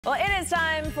Well, it is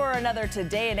time for another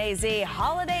Today in AZ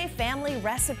holiday family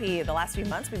recipe. The last few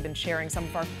months, we've been sharing some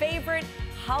of our favorite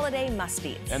holiday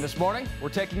must-eats. And this morning, we're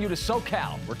taking you to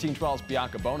SoCal, where Teen 12's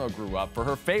Bianca Buono grew up, for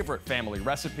her favorite family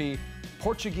recipe,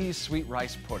 Portuguese sweet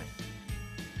rice pudding.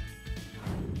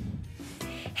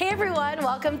 Hey everyone,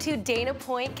 welcome to Dana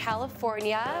Point,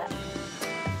 California.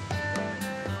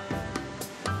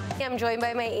 I'm joined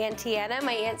by my Auntie Anna,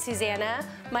 my Aunt Susanna,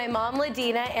 my mom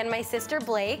Ladina, and my sister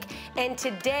Blake. And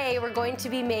today we're going to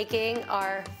be making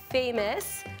our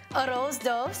famous Arroz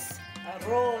Doce.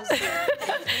 Arroz.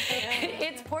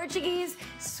 It's Portuguese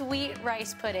sweet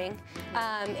rice pudding,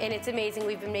 and it's amazing.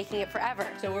 We've been making it forever.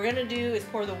 So what we're gonna do is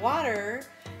pour the water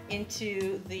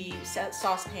into the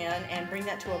saucepan and bring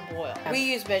that to a boil. We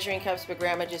use measuring cups, but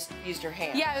Grandma just used her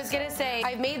hand. Yeah, I was gonna say,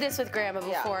 I've made this with Grandma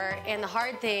before, and the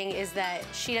hard thing is that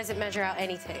she doesn't measure out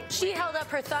anything. She held up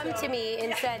her thumb to me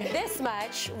and said this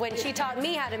much when she taught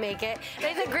me how to make it. And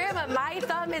I said, Grandma, my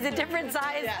thumb is a different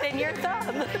size than your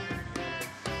thumb.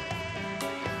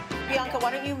 Bianca,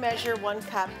 why don't you measure 1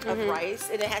 cup of rice?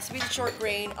 And it has to be the short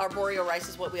grain. Arborio rice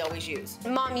is what we always use.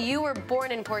 Mom, you were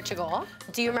born in Portugal.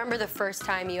 Do you remember the first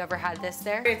time you ever had this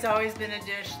there? It's always been a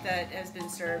dish that has been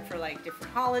served for like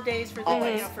different holidays, for you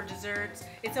know, for desserts.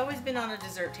 It's always been on a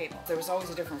dessert table. There was always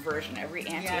a different version. Every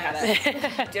auntie had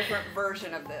a different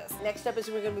version of this. Next up is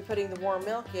we're going to be putting the warm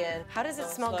milk in. How does it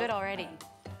smell good already?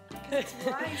 It's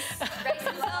rice.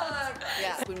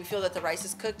 Yeah. When we feel that the rice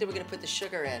is cooked, then we're going to put the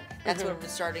sugar in. That's when we're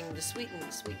starting to sweeten.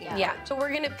 Yeah. So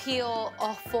we're gonna peel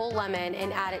a full lemon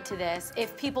and add it to this.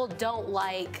 If people don't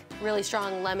like really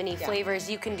strong lemony flavors,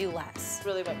 you can do less.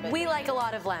 Really what we like a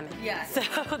lot of lemon. Yes.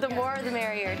 So the more the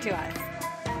merrier to us.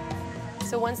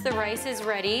 So once the rice is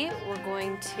ready, we're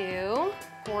going to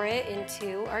pour it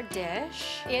into our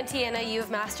dish. Auntie Anna, you've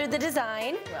mastered the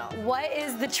design. Well, what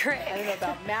is the trick? I don't know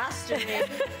about mastering it,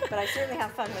 but I certainly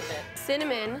have fun with it.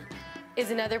 Cinnamon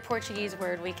is another Portuguese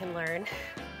word we can learn.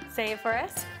 Say it for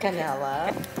us.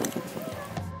 Canela.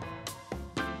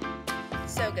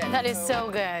 So good. That is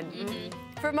so good.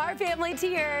 From our family to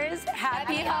yours,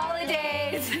 happy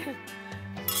holidays.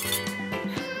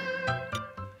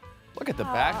 Look at the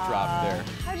backdrop there.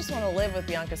 I just want to live with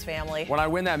Bianca's family. When I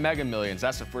win that Mega Millions,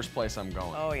 that's the first place I'm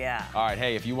going. Oh, yeah. All right,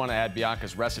 hey, if you want to add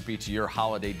Bianca's recipe to your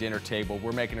holiday dinner table,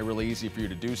 we're making it really easy for you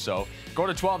to do so. Go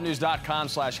to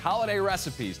 12news.com/holiday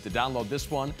recipes to download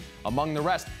this one among the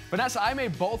rest. Vanessa, I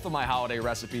made both of my holiday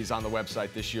recipes on the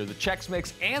website this year, the Chex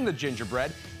Mix and the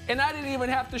gingerbread, and I didn't even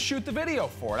have to shoot the video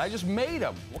for it. I just made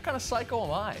them. What kind of psycho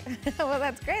am I? Well,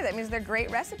 that's great. That means they're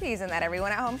great recipes and that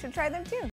everyone at home should try them too.